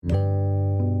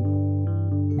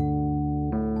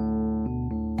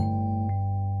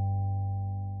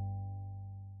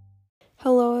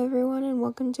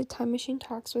welcome to Time Machine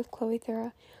Talks with Chloe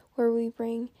Thera, where we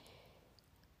bring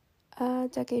a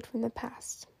decade from the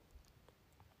past.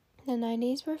 The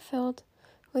 90s were filled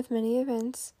with many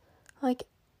events, like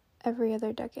every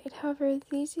other decade. However,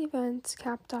 these events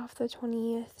capped off the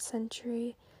 20th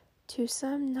century to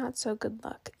some not-so-good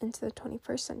luck into the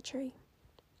 21st century.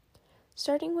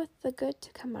 Starting with the good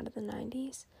to come out of the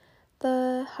 90s,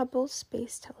 the Hubble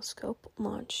Space Telescope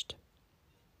launched.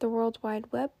 The World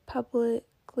Wide Web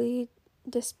publicly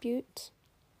disputes,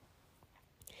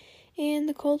 and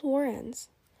the Cold War ends.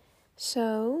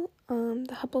 So,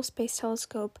 the Hubble Space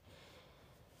Telescope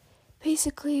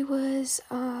basically was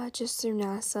just through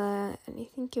NASA, and I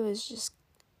think it was just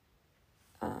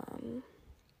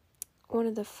one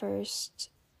of the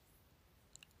first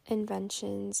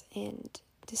inventions and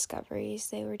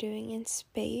discoveries they were doing in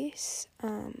space.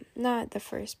 Not the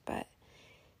first, but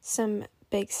some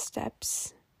big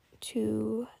steps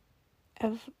to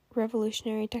of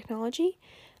revolutionary technology.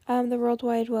 The World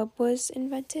Wide Web was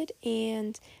invented,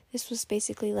 and this was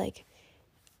basically like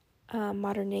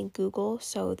modern day Google.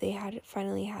 So they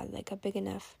finally had like a big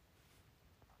enough.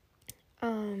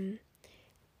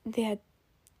 They had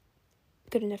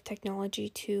good enough technology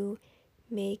to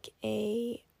make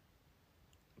a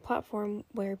platform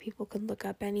where people could look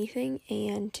up anything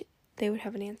and they would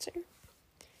have an answer.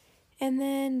 And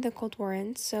then the Cold War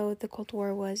ends. So the Cold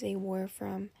War was a war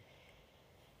from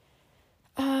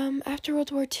after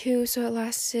World War II, so it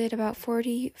lasted about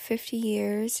 50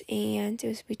 years, and it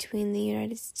was between the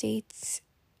United States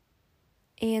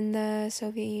and the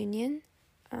Soviet Union.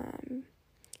 It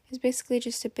was basically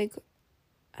just a big,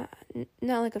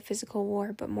 not like a physical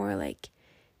war, but more like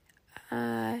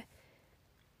a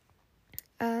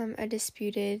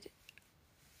disputed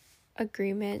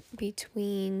agreement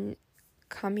between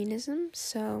communism.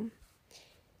 So,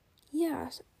 yeah.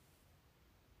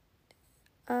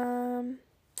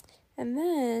 And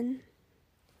then,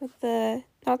 with the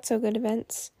not-so-good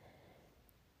events,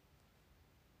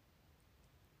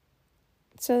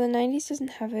 so the 90s doesn't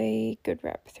have a good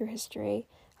rep through history,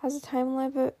 as the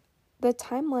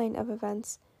timeline of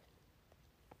events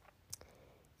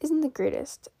isn't the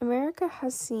greatest. America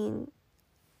has seen,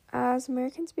 as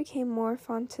Americans became more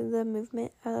fond to the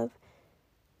movement of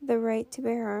the right to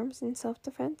bear arms in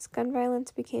self-defense, gun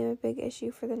violence became a big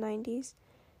issue for the 90s,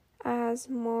 as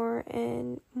more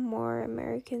and more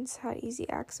Americans had easy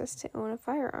access to own a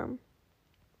firearm.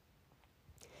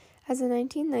 As the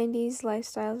 1990s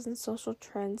lifestyles and social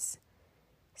trends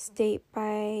state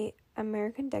by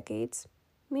American decades,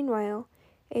 meanwhile,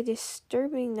 a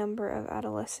disturbing number of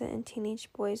adolescent and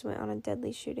teenage boys went on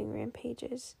deadly shooting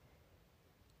rampages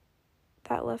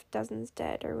that left dozens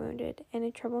dead or wounded, and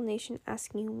a troubled nation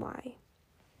asking why.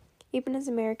 Even as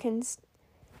Americans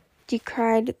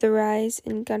decried the rise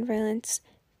in gun violence,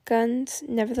 guns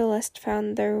nevertheless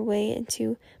found their way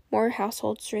into more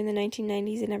households during the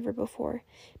 1990s than ever before.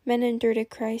 Men endured a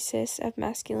crisis of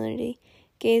masculinity.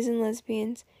 Gays and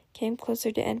lesbians came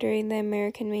closer to entering the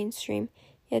American mainstream,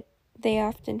 yet they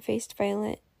often faced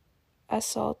violent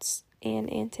assaults and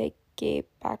anti-gay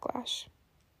backlash.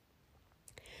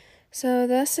 So,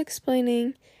 thus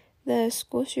explaining the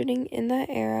school shooting in that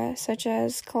era, such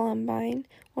as Columbine,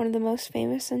 one of the most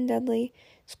famous and deadly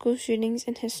school shootings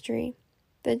in history.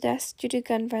 The deaths due to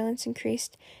gun violence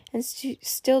increased and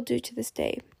still do to this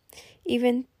day.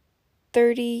 Even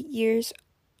 30 years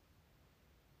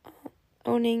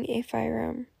owning a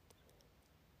firearm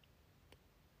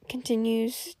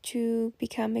continues to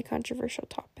become a controversial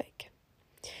topic.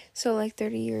 So,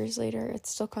 30 years later,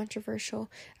 it's still controversial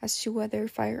as to whether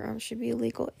firearms should be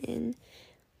illegal in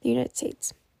the United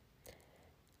States.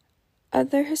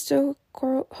 Other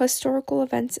historical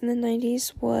events in the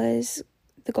 90s was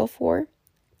the Gulf War,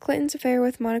 Clinton's affair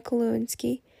with Monica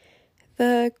Lewinsky,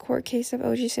 the court case of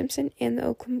O.J. Simpson, and the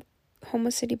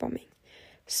Oklahoma City bombing.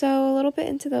 So, a little bit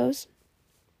into those.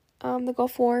 The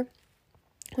Gulf War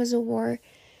was a war,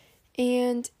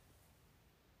 and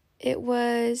it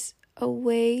was a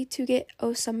way to get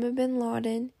Osama bin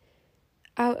Laden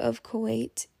out of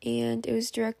Kuwait, and it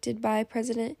was directed by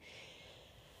President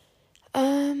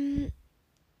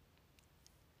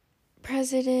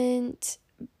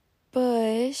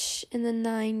Bush in the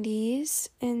 90s,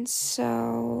 and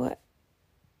so,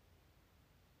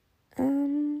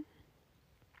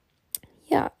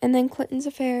 yeah, and then Clinton's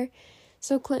affair.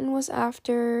 So Clinton was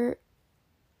after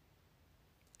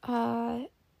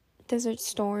Desert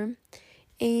Storm,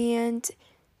 and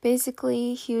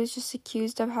basically he was just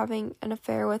accused of having an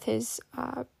affair with his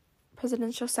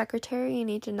presidential secretary, and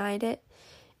he denied it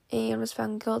and was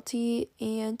found guilty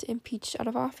and impeached out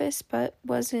of office, but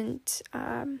wasn't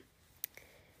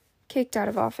kicked out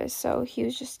of office, so he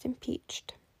was just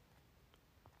impeached.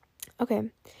 Okay,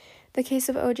 the case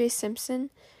of O.J. Simpson.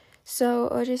 So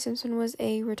O.J. Simpson was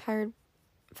a retired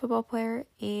football player,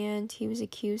 and he was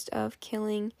accused of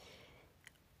killing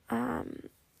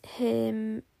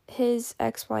his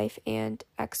ex-wife and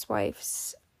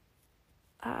ex-wife's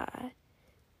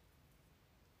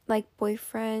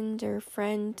boyfriend or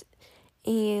friend,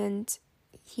 and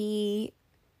he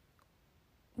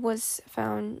was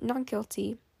found not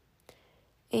guilty,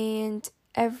 and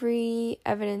every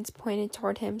evidence pointed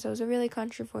toward him, so it was a really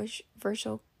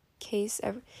controversial case.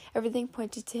 Everything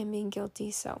pointed to him being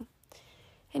guilty. So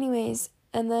anyways,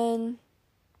 and then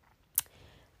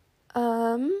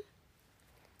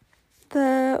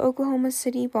the Oklahoma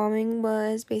City bombing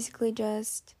was basically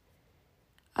just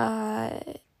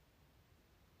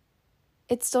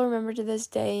it's still remembered to this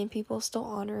day, and people still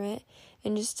honor it.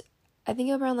 And just, I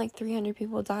think around 300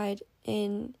 people died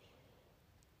in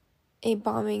a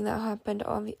bombing that happened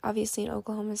obviously in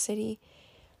Oklahoma City.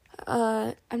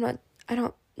 I don't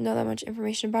know that much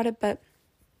information about it, but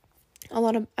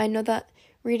I know that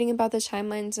reading about the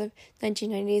timelines of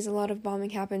 1990s, a lot of bombing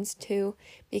happens too,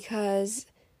 because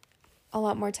a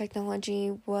lot more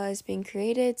technology was being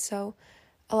created, so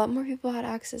a lot more people had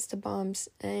access to bombs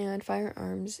and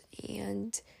firearms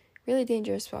and really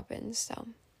dangerous weapons. So,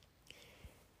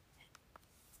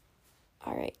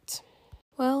 alright.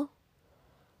 Well,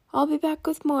 I'll be back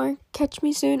with more. Catch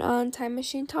me soon on Time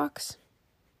Machine Talks.